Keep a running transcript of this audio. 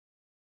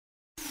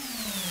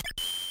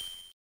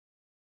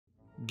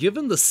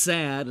Given the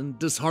sad and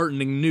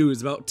disheartening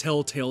news about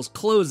Telltale's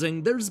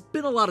closing, there's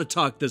been a lot of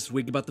talk this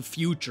week about the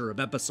future of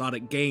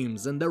episodic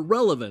games and their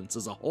relevance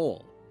as a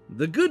whole.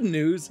 The good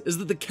news is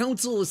that the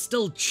Council is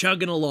still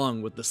chugging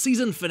along with the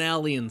season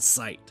finale in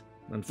sight.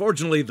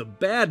 Unfortunately, the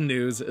bad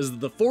news is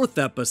that the fourth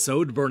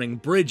episode, Burning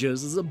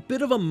Bridges, is a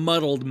bit of a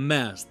muddled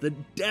mess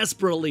that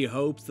desperately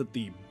hopes that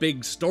the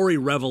big story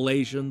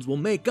revelations will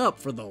make up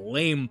for the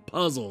lame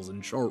puzzles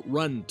and short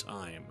run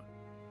time.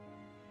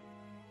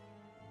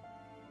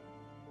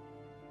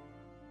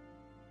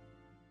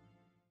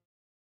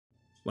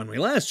 When we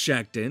last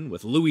checked in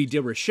with Louis de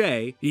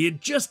Richet, he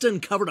had just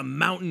uncovered a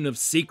mountain of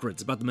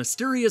secrets about the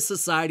mysterious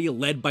society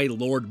led by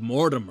Lord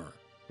Mortimer.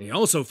 He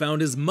also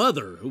found his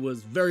mother, who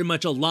was very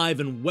much alive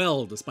and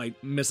well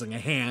despite missing a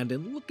hand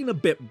and looking a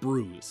bit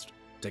bruised.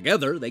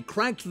 Together, they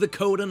cracked the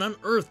code and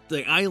unearthed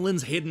the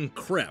island's hidden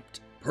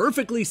crypt,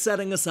 perfectly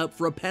setting us up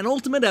for a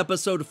penultimate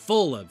episode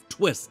full of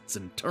twists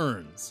and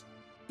turns.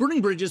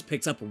 Burning Bridges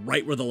picks up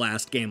right where the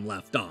last game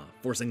left off,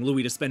 forcing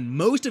Louis to spend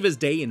most of his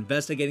day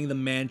investigating the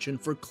mansion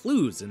for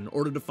clues in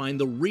order to find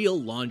the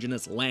real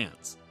Longinus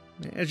Lance.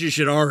 As you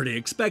should already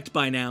expect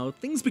by now,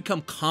 things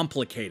become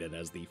complicated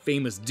as the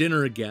famous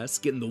dinner guests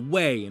get in the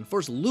way and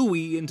force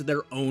Louis into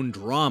their own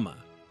drama.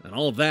 And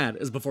all of that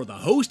is before the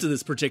host of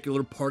this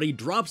particular party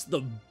drops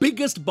the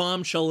biggest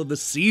bombshell of the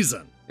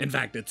season. In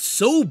fact, it's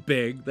so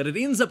big that it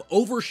ends up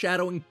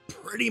overshadowing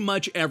pretty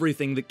much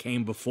everything that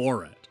came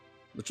before it.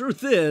 The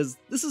truth is,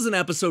 this is an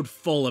episode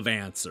full of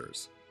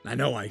answers. I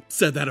know I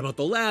said that about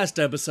the last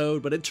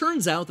episode, but it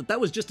turns out that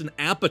was just an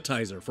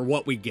appetizer for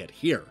what we get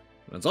here.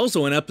 It's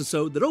also an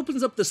episode that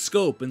opens up the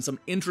scope in some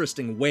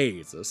interesting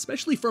ways,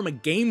 especially from a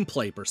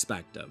gameplay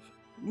perspective.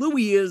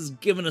 Louis is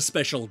given a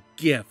special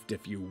gift,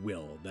 if you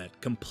will,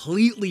 that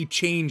completely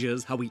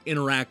changes how he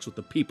interacts with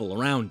the people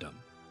around him.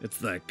 It's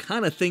the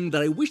kind of thing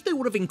that I wish they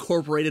would have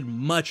incorporated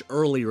much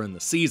earlier in the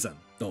season,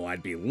 though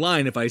I'd be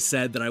lying if I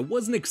said that I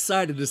wasn't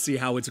excited to see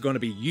how it's going to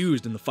be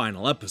used in the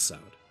final episode.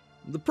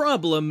 The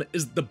problem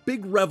is the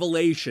big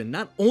revelation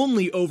not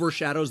only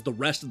overshadows the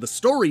rest of the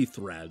story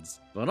threads,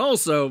 but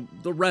also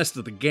the rest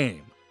of the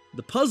game.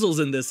 The puzzles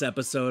in this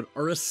episode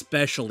are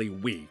especially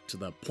weak, to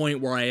the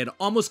point where I had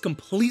almost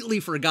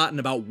completely forgotten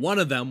about one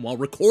of them while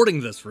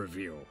recording this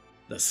review.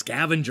 The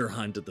scavenger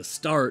hunt at the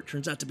start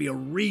turns out to be a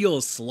real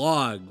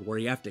slog, where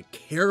you have to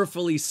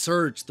carefully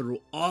search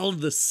through all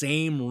of the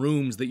same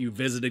rooms that you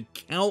visited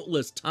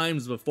countless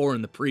times before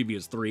in the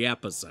previous 3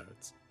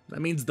 episodes.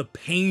 That means the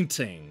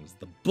paintings,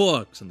 the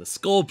books, and the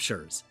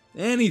sculptures,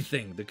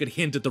 anything that could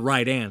hint at the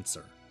right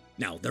answer.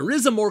 Now, there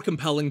is a more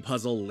compelling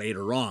puzzle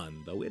later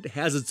on, though it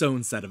has its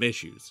own set of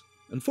issues.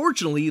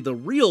 Unfortunately, the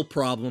real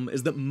problem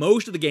is that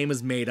most of the game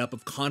is made up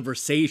of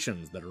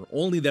conversations that are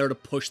only there to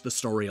push the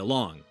story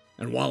along.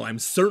 And while I'm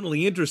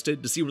certainly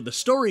interested to see where the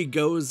story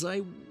goes,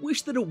 I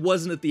wish that it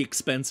wasn't at the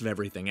expense of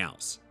everything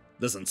else.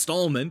 This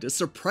installment is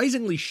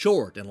surprisingly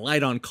short and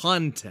light on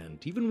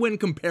content, even when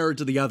compared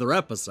to the other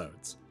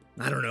episodes.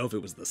 I don't know if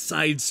it was the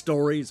side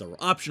stories or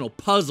optional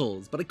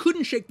puzzles, but I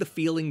couldn't shake the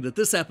feeling that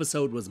this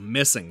episode was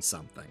missing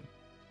something.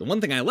 The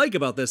one thing I like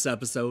about this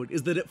episode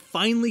is that it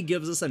finally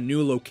gives us a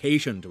new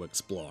location to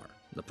explore.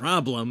 The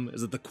problem is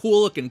that the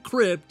cool-looking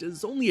crypt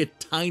is only a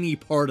tiny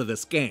part of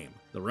this game.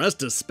 The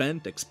rest is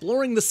spent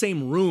exploring the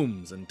same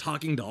rooms and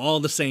talking to all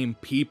the same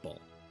people.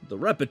 The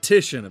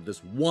repetition of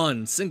this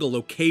one single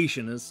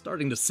location is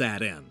starting to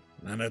set in.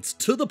 And it's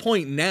to the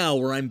point now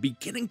where I'm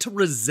beginning to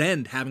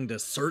resent having to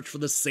search for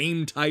the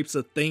same types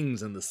of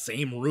things in the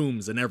same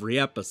rooms in every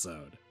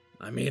episode.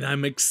 I mean,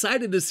 I'm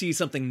excited to see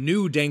something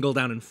new dangle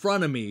down in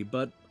front of me,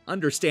 but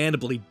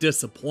understandably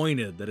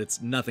disappointed that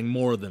it's nothing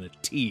more than a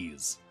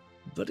tease.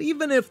 But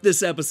even if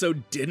this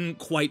episode didn't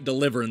quite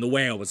deliver in the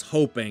way I was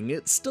hoping,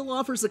 it still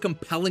offers a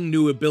compelling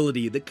new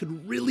ability that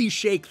could really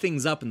shake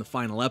things up in the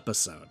final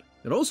episode.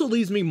 It also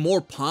leaves me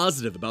more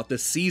positive about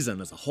this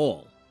season as a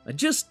whole. I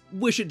just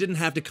wish it didn't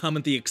have to come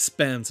at the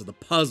expense of the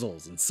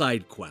puzzles and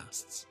side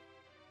quests.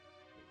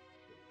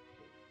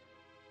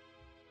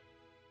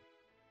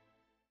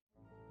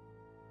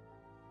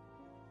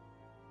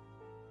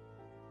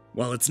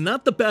 While it's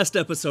not the best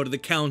episode of the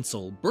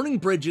Council, Burning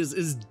Bridges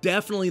is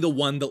definitely the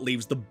one that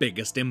leaves the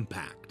biggest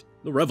impact.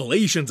 The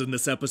revelations in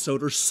this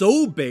episode are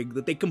so big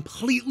that they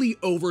completely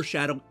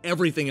overshadow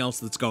everything else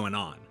that's going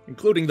on,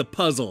 including the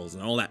puzzles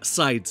and all that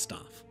side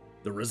stuff.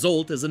 The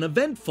result is an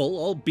eventful,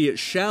 albeit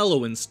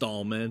shallow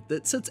installment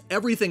that sets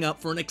everything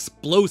up for an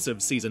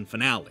explosive season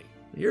finale.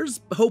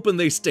 Here's hoping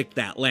they stick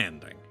that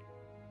landing.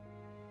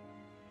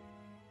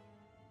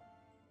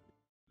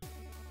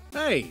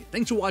 Hey,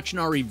 thanks for watching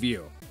our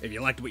review. If you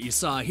liked what you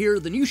saw here,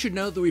 then you should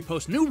know that we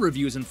post new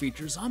reviews and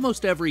features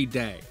almost every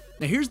day.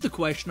 Now here's the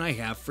question I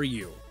have for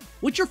you.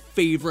 What's your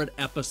favorite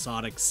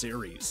episodic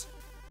series?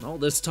 All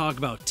this talk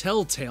about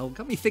Telltale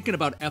got me thinking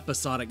about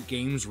episodic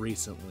games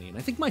recently, and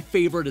I think my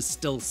favorite is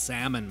still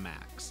Sam &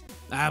 Max.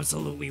 I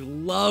absolutely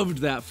loved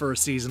that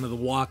first season of The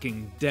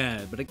Walking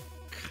Dead, but it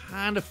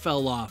kind of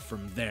fell off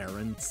from there,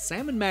 and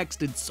Sam & Max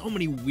did so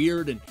many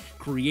weird and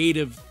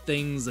creative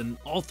things in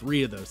all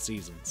 3 of those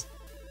seasons.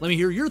 Let me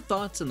hear your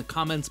thoughts in the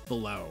comments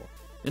below.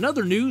 In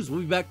other news, we'll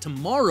be back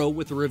tomorrow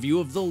with a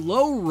review of The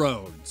Low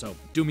Road, so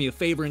do me a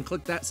favor and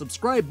click that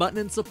subscribe button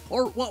and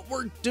support what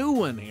we're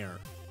doing here.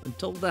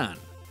 Until then.